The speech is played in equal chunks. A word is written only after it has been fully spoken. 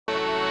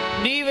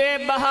दीवे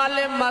बहाल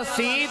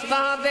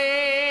मसीतां दे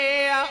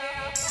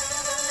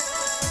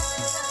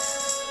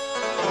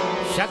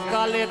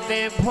शक्ल ते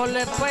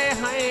भुल पे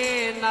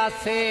हैं ना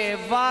से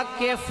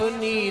वाकिफ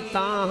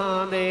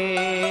नीतां दे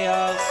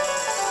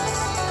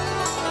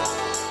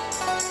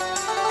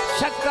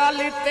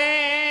शक्ल ते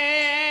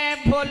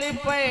भुल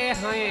पे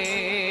हैं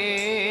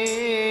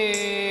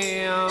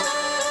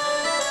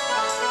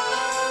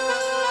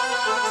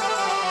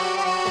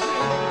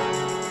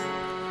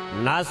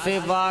ना से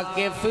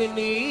वाकिफ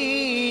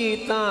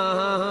नीतां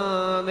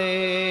दे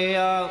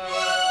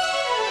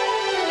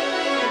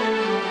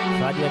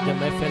साजिया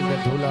जब महफिल में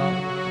धूला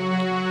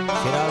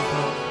शिराज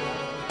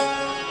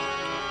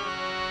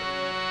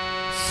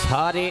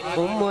सारी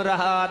उम्र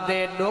दे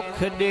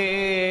दुख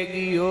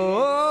देगियो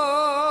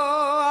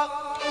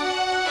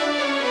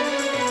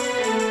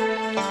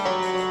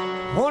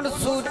हुण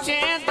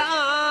सूचे दा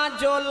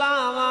जो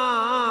लावा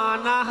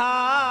नहा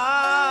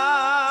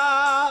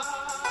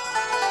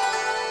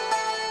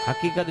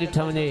हकीकत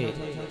रिठा वने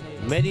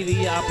मेरी भी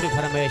आपकी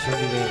फरमाइश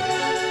होगी वे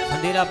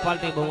संदेरा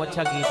पार्टी बहुत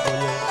अच्छा गीत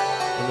बोले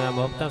मैं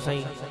मोहब्बत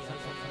सही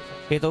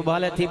ये तो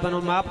बाले थी पर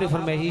मैं आपकी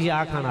फरमाइश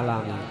आखाना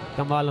लाऊंगी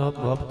कमाल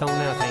मोहब्बत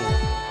ने सही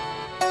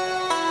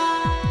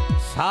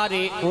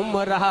सारी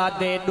उम्र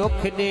दे दुख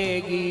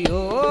देगी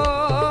ओ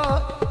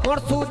और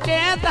सूचे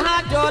ता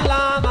जो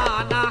लावा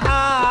नहा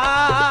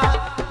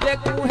जे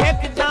तू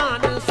एक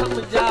जान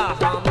समझा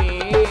हमें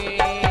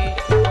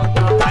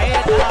तो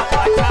पैदा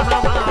पाछा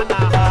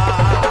हमाना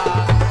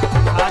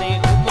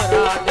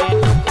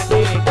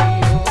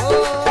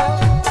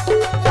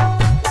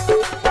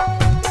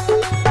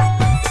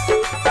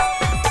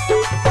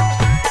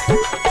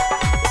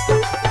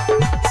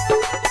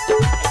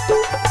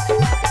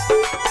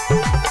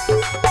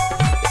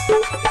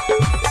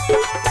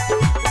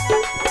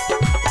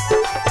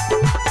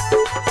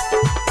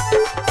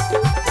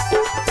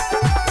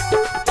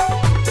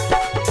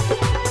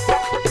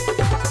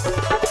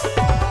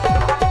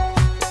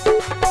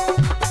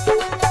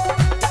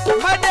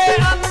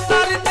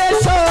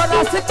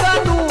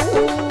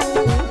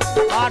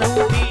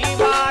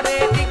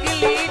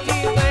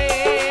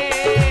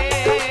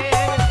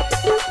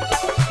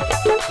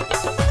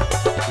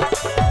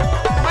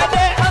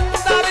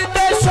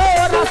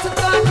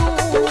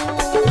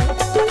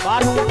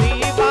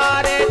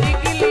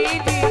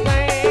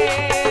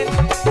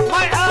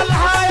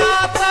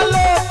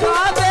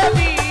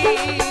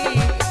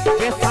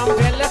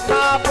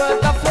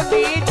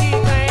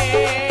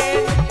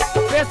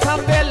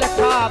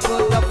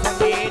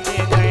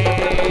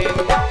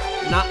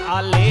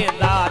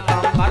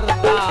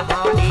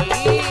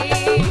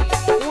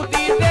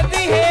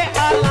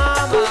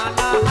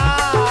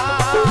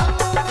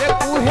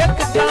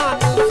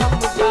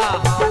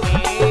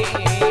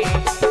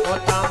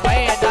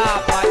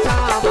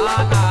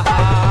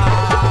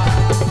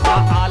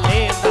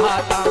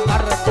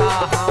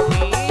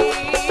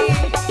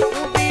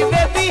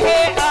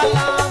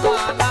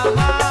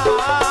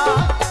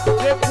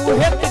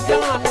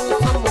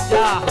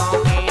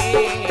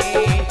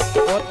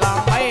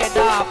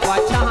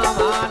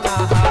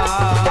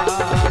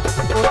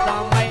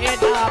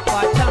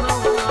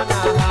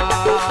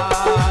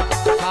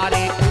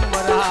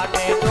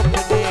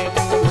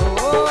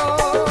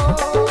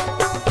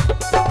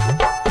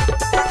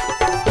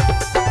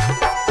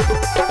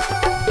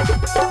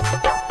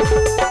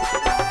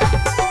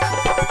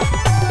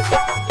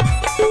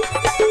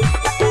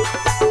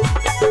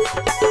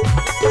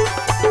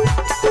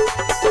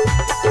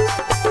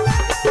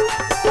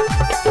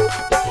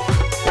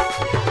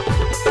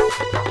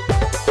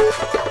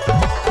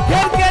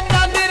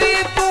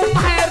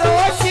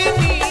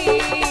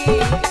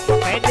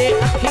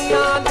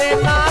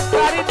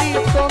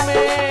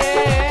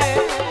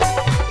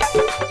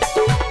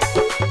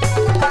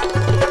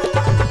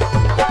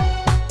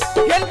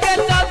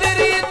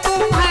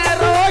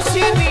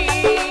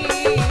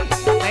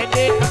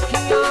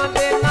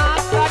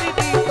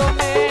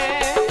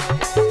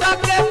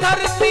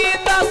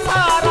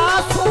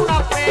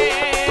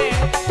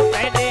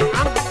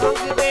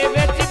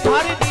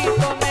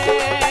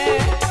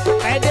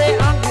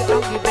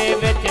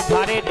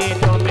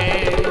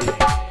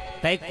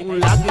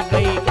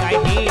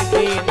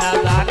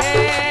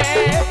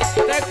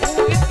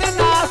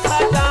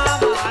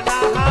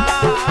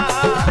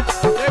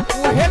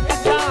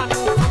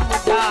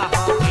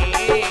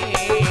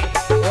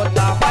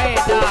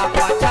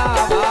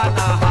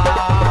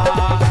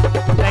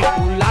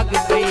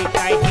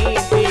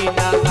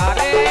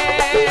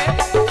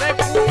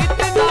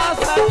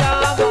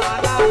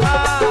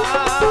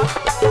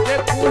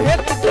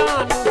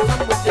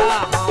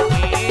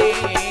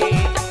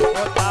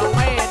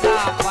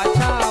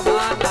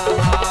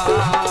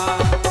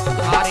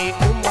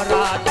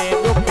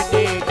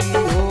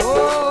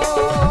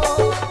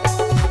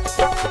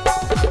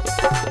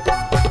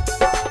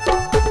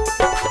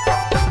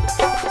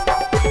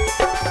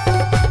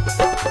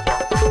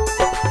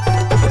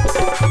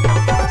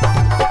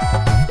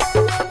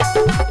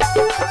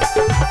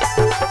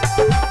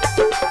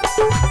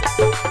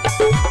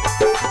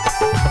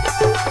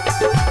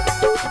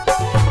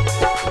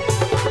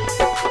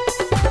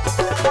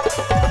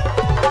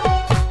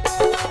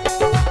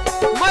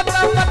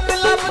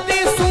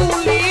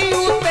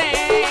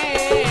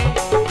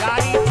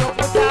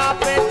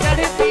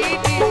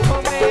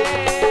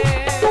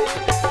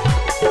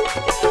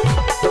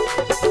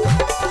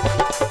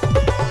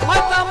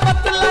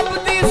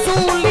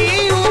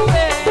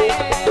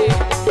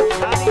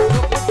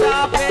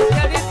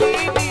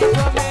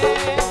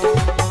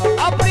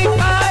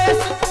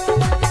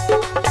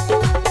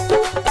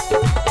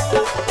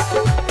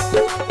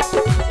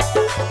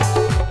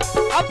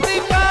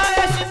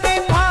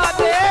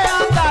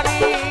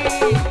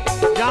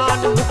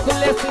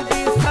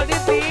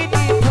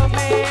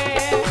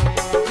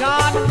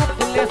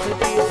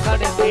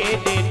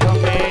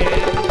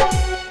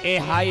ए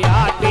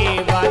हयाती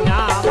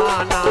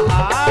बनावाना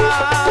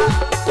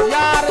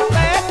यार